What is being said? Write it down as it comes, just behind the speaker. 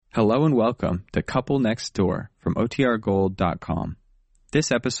Hello and welcome to Couple Next Door from OTRGold.com.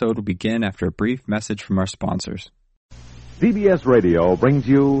 This episode will begin after a brief message from our sponsors. CBS Radio brings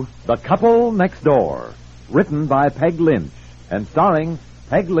you The Couple Next Door, written by Peg Lynch and starring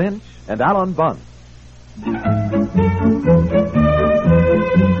Peg Lynch and Alan Bunce.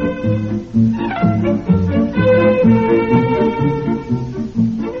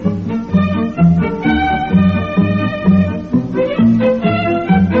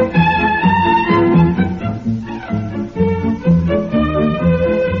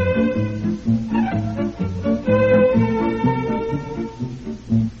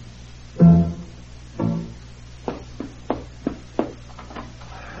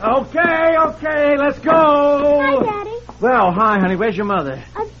 Okay, let's go. Hi, Daddy. Well, hi, honey. Where's your mother?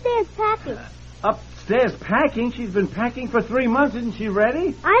 Upstairs packing. Upstairs packing? She's been packing for 3 months. Isn't she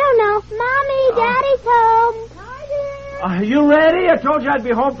ready? I don't know. Mommy, Daddy's home. Hi, dear. Are you ready? I told you I'd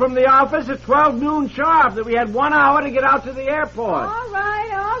be home from the office at 12 noon sharp, that we had 1 hour to get out to the airport. All right.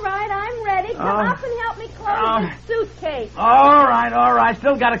 I'm ready. Come up and help me close this suitcase. All right.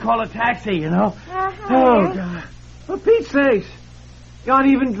 Still got to call a taxi, you know. Oh, God. For Pete's sakes. You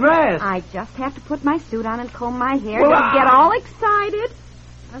aren't even dressed. I just have to put my suit on and comb my hair. Well, Don't get all excited.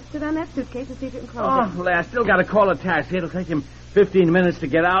 I'll sit on that suitcase and see if you can close it. Well, I still got to call a taxi. It'll take him 15 minutes to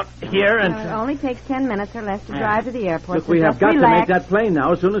get out here and... It only takes 10 minutes or less to drive to the airport. Look, so we have got relax. to make that plane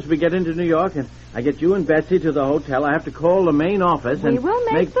now. As soon as we get into New York and I get you and Betsy to the hotel, I have to call the main office and... We will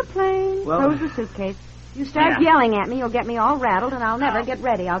make the plane. Well, close the suitcase. You start yelling at me, you'll get me all rattled, and I'll never get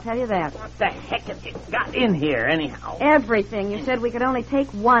ready, I'll tell you that. What the heck have you got in here, anyhow? Everything. You said we could only take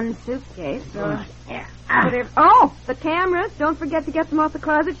one suitcase, so... Yeah. The cameras. Don't forget to get them off the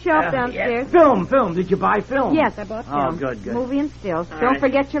closet shelf downstairs. Yeah. Film. Did you buy film? Yes, I bought film. Oh, good. Movie and stills. All Don't right.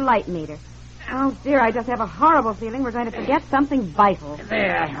 forget your light meter. Oh, dear, I just have a horrible feeling we're going to forget something vital.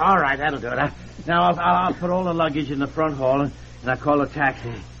 There. All right, that'll do it. Now, I'll put all the luggage in the front hall and I'll call a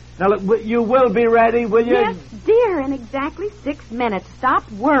taxi. Now, look, you will be ready, will you? Yes, dear, in exactly 6 minutes. Stop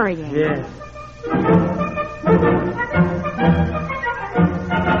worrying. Yes.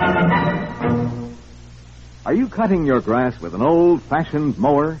 Are you cutting your grass with an old-fashioned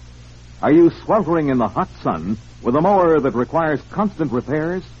mower? Are you sweltering in the hot sun with a mower that requires constant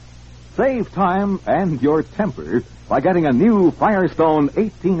repairs? Save time and your temper by getting a new Firestone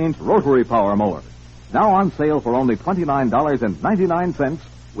 18-inch rotary power mower. Now on sale for only $29.99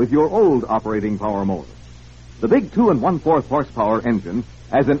 with your old operating power mower. The big 2 1/4 horsepower engine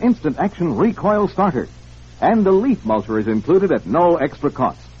has an instant action recoil starter, and the leaf mulcher is included at no extra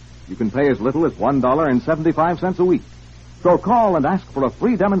cost. You can pay as little as $1.75 a week. So call and ask for a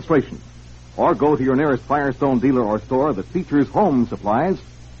free demonstration, or go to your nearest Firestone dealer or store that features home supplies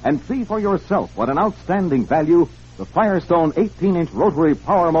and see for yourself what an outstanding value the Firestone 18-inch rotary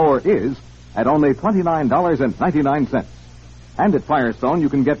power mower is at only $29.99. And at Firestone, you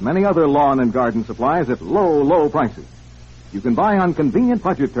can get many other lawn and garden supplies at low prices. You can buy on convenient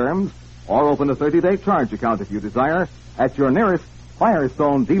budget terms or open a 30-day charge account if you desire at your nearest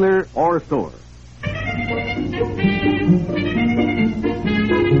Firestone dealer or store.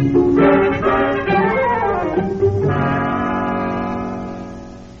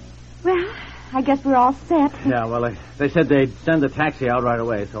 Well, I guess we're all set. Yeah, well, they said they'd send the taxi out right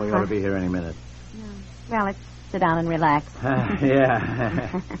away, so we ought to be here any minute. Well, let's sit down and relax.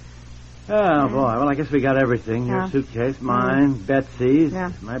 Yeah. Oh, boy. Well, I guess we got everything. Your suitcase, mine, Betsy's,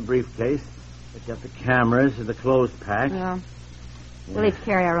 my briefcase. We've got the cameras and the clothes pack. Yeah. We'll each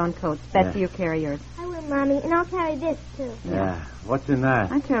carry our own coats. Betsy, you carry yours. I will, Mommy, and I'll carry this, too. Yeah. What's in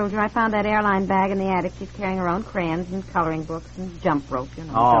that? I told you. I found that airline bag in the attic. She's carrying her own crayons and coloring books and jump rope, you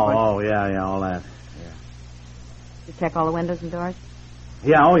know. Yeah, all that. Yeah. You check all the windows and doors?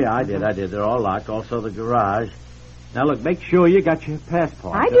 Yeah, I did. They're all locked. Also the garage. Now, look, make sure you got your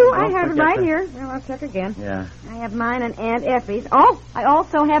passport. I do. I have it right here. Well, I'll check again. Yeah. I have mine and Aunt Effie's. Oh, I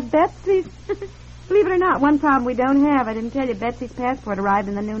also have Betsy's. Believe it or not, one problem we don't have. I didn't tell you, Betsy's passport arrived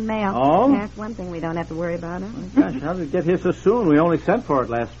in the noon mail. Oh? That's one thing we don't have to worry about. Huh? Gosh, how did it get here so soon? We only sent for it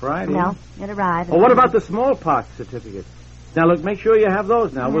last Friday. No, it arrived. Oh, what about the smallpox certificate? Now, look, make sure you have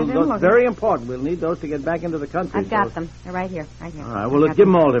those now. Those very important. We'll need those to get back into the country. I've got them. They're right here. All right, well, look, give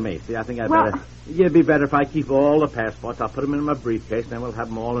them all to me. See, I think better... It'd be better if I keep all the passports. I'll put them in my briefcase, and then we'll have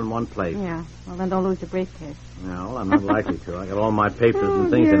them all in one place. Yeah, well, then don't lose the briefcase. No, well, I'm not likely to. I got all my papers and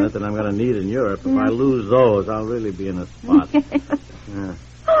things in it that I'm going to need in Europe. If I lose those, I'll really be in a spot. Yeah.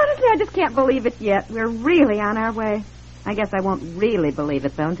 Honestly, I just can't believe it yet. We're really on our way. I guess I won't really believe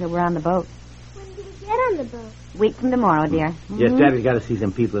it, though, until we're on the boat. When do you get on the boat? Week from tomorrow, dear. Yes, Daddy's got to see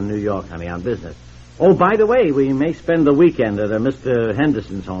some people in New York, honey, on business. Oh, by the way, we may spend the weekend at Mr.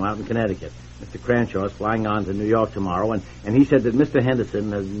 Henderson's home out in Connecticut. Mr. Cranshaw is flying on to New York tomorrow, and he said that Mr.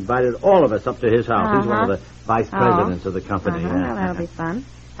 Henderson has invited all of us up to his house. He's one of the vice presidents of the company. Well, that'll be fun.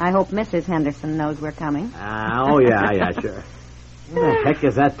 I hope Mrs. Henderson knows we're coming. Yeah, sure. Where the heck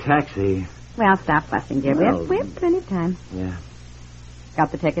is that taxi? Well, stop fussing, dear. We have plenty of time. Yeah.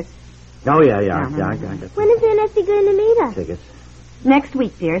 Got the tickets? Oh, yeah. I got When is Aunt Effie going to meet us? tickets. Next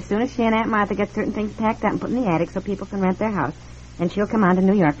week, dear, as soon as she and Aunt Martha get certain things packed up and put in the attic so people can rent their house. Then she'll come on to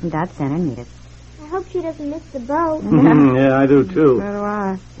New York from Dodge Center and meet us. I hope she doesn't miss the boat. Yeah, I do, too. So do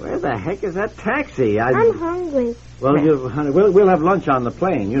I. Where the heck is that taxi? I'm hungry. Well, honey, we'll have lunch on the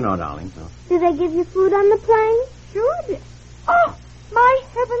plane, you know, darling. So. Do they give you food on the plane? Sure. Oh, my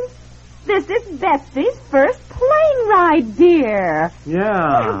heavens. This is Betsy's first plane ride, dear.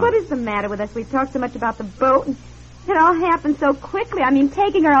 Yeah. What is the matter with us? We've talked so much about the boat, and it all happened so quickly. I mean,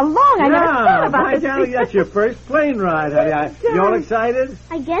 taking her along. I never thought about this. Darling, that's your first plane ride, honey. You all excited?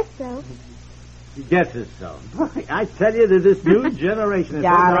 I guess so. She guesses so. I tell you that this new generation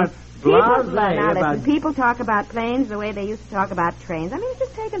is people talk about planes the way they used to talk about trains. I mean, it's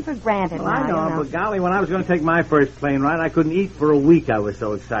just taken for granted well, now. I know, but golly, when I was going to take my first plane ride, I couldn't eat for a week. I was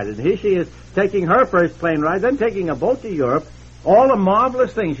so excited. And here she is taking her first plane ride, then taking a boat to Europe. All the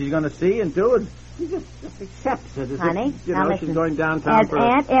marvelous things she's going to see and do, and she just accepts it. Honey, She's going downtown as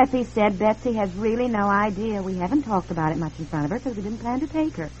Aunt Effie said, Betsy has really no idea. We haven't talked about it much in front of her because we didn't plan to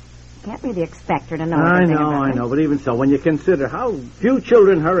take her. Can't really expect her to know everything about it. I know, but even so, when you consider how few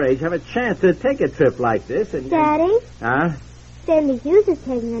children her age have a chance to take a trip like this... Daddy? Huh? Sandy Hughes is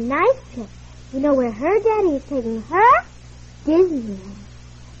taking a nice trip. You know where her daddy is taking her? Disneyland.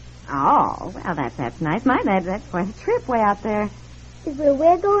 Oh, well, that's nice. My dad, that's quite a trip way out there. Is where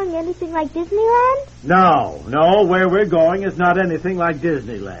we're going anything like Disneyland? No, where we're going is not anything like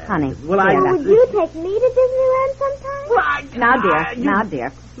Disneyland. Honey. Would you take me to Disneyland sometime? Well, Now,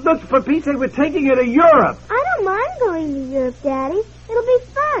 dear. Look, for Pete's sake, we're taking her to Europe. I don't mind going to Europe, Daddy. It'll be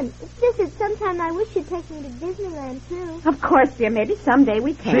fun. It's just that sometime I wish you'd take me to Disneyland, too. Of course, dear. Maybe someday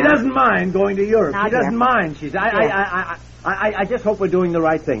we can. She doesn't mind going to Europe. Now, she doesn't mind. I just hope we're doing the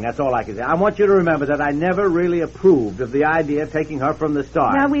right thing. That's all I can say. I want you to remember that I never really approved of the idea of taking her from the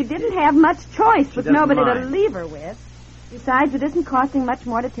start. Now, we didn't have much choice with nobody to mind. leave her with. Besides, it isn't costing much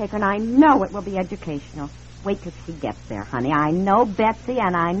more to take her, and I know it will be educational. Wait till she gets there, honey. I know Betsy,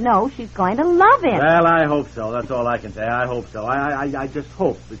 and I know she's going to love it. Well, I hope so. That's all I can say. I hope so. I just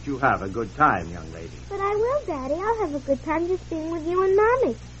hope that you have a good time, young lady. But I will, Daddy. I'll have a good time just being with you and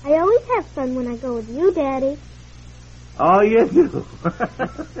Mommy. I always have fun when I go with you, Daddy. Oh, you do?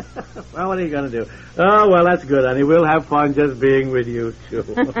 Well, what are you going to do? Oh, well, that's good, honey. We'll have fun just being with you, too.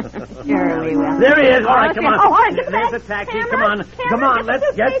 Sure we will. There he is. All right, come on. Oh, all right, There's the taxi. Come on.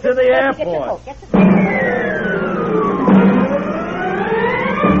 Let's get to the airport.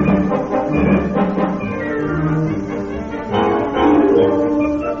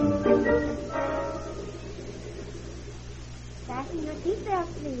 Fasten your seatbelt,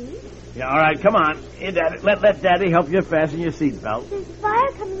 please. Yeah, all right, come on. Here, Daddy. Let Daddy help you fasten your seatbelt. There's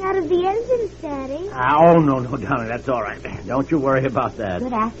fire coming out of the engines, Daddy. Oh, no, darling. That's all right. Don't you worry about that.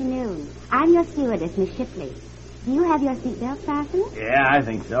 Good afternoon. I'm your stewardess, Miss Shipley. Do you have your seatbelt fastened? Yeah, I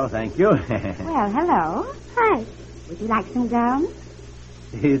think so. Thank you. Well, hello. Hi. Would you like some gum?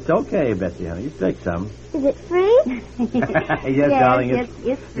 It's okay, Betsy, honey. You take some. Is it free? Yes, darling. It's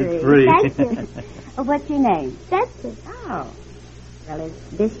free. It's free. Thank you. What's your name? Betsy. Oh. Well, is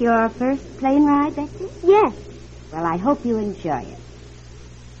this your first plane ride, Betsy? Yes. Well, I hope you enjoy it.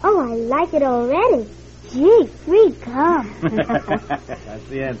 Oh, I like it already. Gee, free gum. That's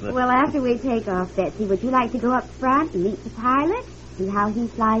the answer. Well, after we take off, Betsy, would you like to go up front and meet the pilot? See how he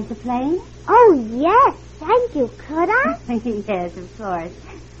flies the plane? Oh, yes. Thank you. Could I? Yes, of course.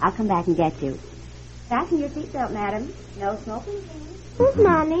 I'll come back and get you. Fasten your seatbelt, madam. No smoking. Who's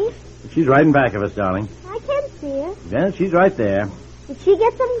Mommy? She's right in back of us, darling. I can't see her. Yeah, she's right there. Did she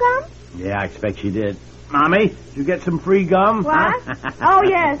get some gum? Yeah, I expect she did. Mommy, did you get some free gum? What? Huh? Oh,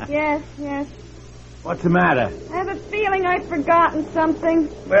 yes. What's the matter? I have a feeling I've forgotten something.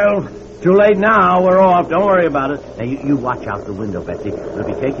 Well, too late now. We're off. Don't worry about it. Now, you watch out the window, Betsy. We'll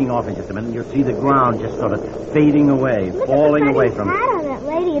be taking off in just a minute, and you'll see the ground just sort of fading away, falling away from Look at the hat on that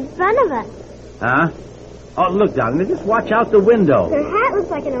lady in front of us. Huh? Oh, look, darling, just watch out the window. Her hat looks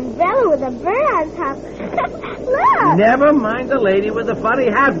like an umbrella with a bird on top. Look! Never mind the lady with the funny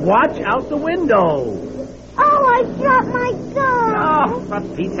hat. Watch out the window. Oh, I I dropped my gum. Oh, for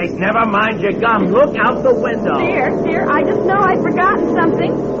Pete's sake, never mind your gum. Look out the window. Dear, I just know I've forgotten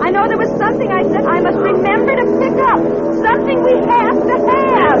something. I know there was something I said I must remember to pick up. Something we have to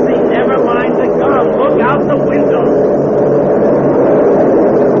have. Elsie, never mind the gum. Look out the window.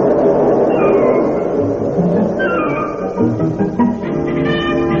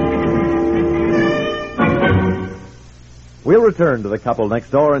 We'll return to the couple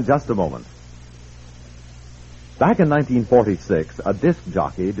next door in just a moment. Back in 1946, a disc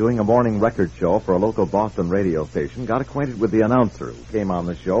jockey doing a morning record show for a local Boston radio station got acquainted with the announcer who came on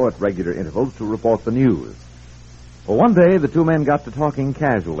the show at regular intervals to report the news. Well, one day the two men got to talking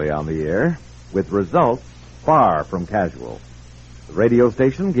casually on the air, with results far from casual. The radio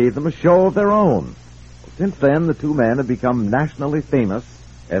station gave them a show of their own. Since then, the two men have become nationally famous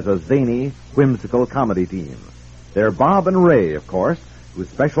as a zany, whimsical comedy team. They're Bob and Ray, of course, whose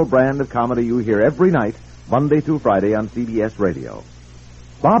special brand of comedy you hear every night, Monday through Friday on CBS Radio.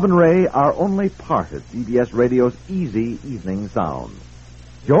 Bob and Ray are only part of CBS Radio's easy evening sound.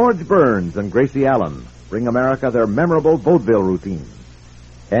 George Burns and Gracie Allen bring America their memorable vaudeville routines.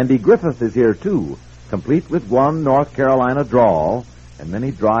 Andy Griffith is here, too, complete with one North Carolina drawl and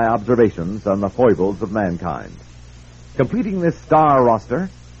many dry observations on the foibles of mankind. Completing this star roster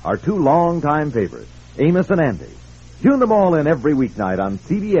are two longtime favorites, Amos and Andy. Tune them all in every weeknight on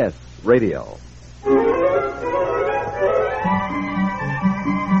CBS Radio.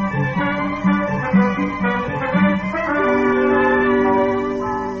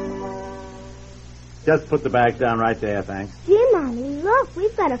 Just put the bags down right there, thanks. Gee, Mommy, look,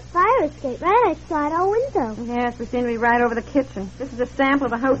 we've got a fire escape right outside our window. Yes, we seem to be right over the kitchen. This is a sample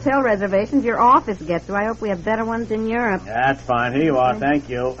of the hotel reservations your office gets, so I hope we have better ones in Europe. That's fine. Here you are. Thank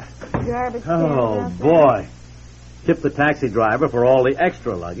you. Garbage Oh, boy. Tip the taxi driver for all the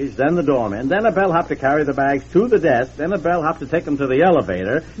extra luggage, then the doorman, then a bellhop to carry the bags to the desk, then a bellhop to take them to the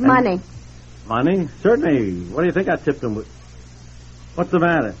elevator. Money. Money? Certainly. What do you think I tipped them with? What's the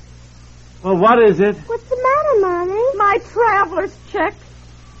matter? Well, what is it? What's the matter, Mommy? My traveler's check.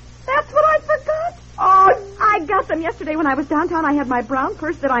 That's what I forgot. Oh, I got them yesterday when I was downtown. I had my brown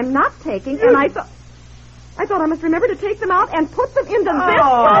purse that I'm not taking, and I thought I must remember to take them out and put them into this one.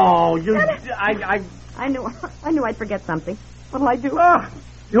 Oh, you... I knew I'd forget something. What'll I do?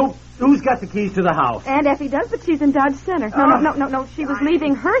 Who's got the keys to the house? Aunt Effie does, but she's in Dodge Center. No. She was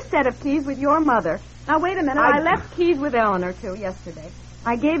leaving her set of keys with your mother. Now, wait a minute. I left keys with Eleanor, too, yesterday.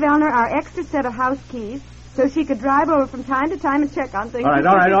 I gave Eleanor our extra set of house keys so she could drive over from time to time and check on things. All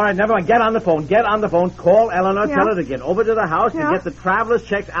right. Never mind. Get on the phone. Call Eleanor. Yeah. Tell her to get over to the house and get the traveler's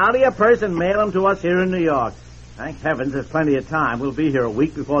checks out of your purse and mail them to us here in New York. Thank heavens, there's plenty of time. We'll be here a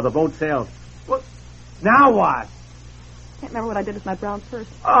week before the boat sails. Well, now what? Can't remember what I did with my brown purse.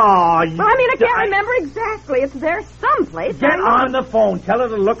 Oh, you... Well, I can't remember exactly. It's there someplace. Get on the phone. Tell her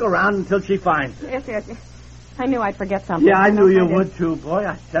to look around until she finds it. Yes. I knew I'd forget something. Yeah, I knew you would, too. Boy,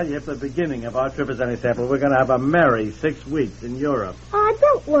 I tell you, if the beginning of our trip is any sample, we're going to have a merry 6 weeks in Europe. Oh,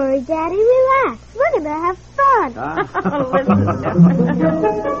 don't worry, Daddy. Relax. We're going to have fun.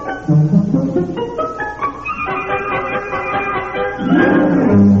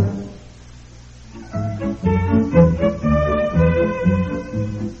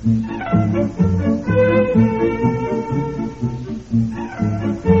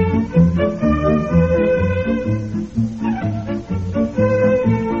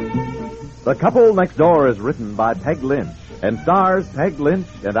 The Couple Next Door is written by Peg Lynch and stars Peg Lynch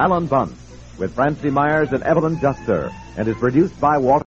and Alan Bunce with Francie Myers and Evelyn Juster and is produced by Walter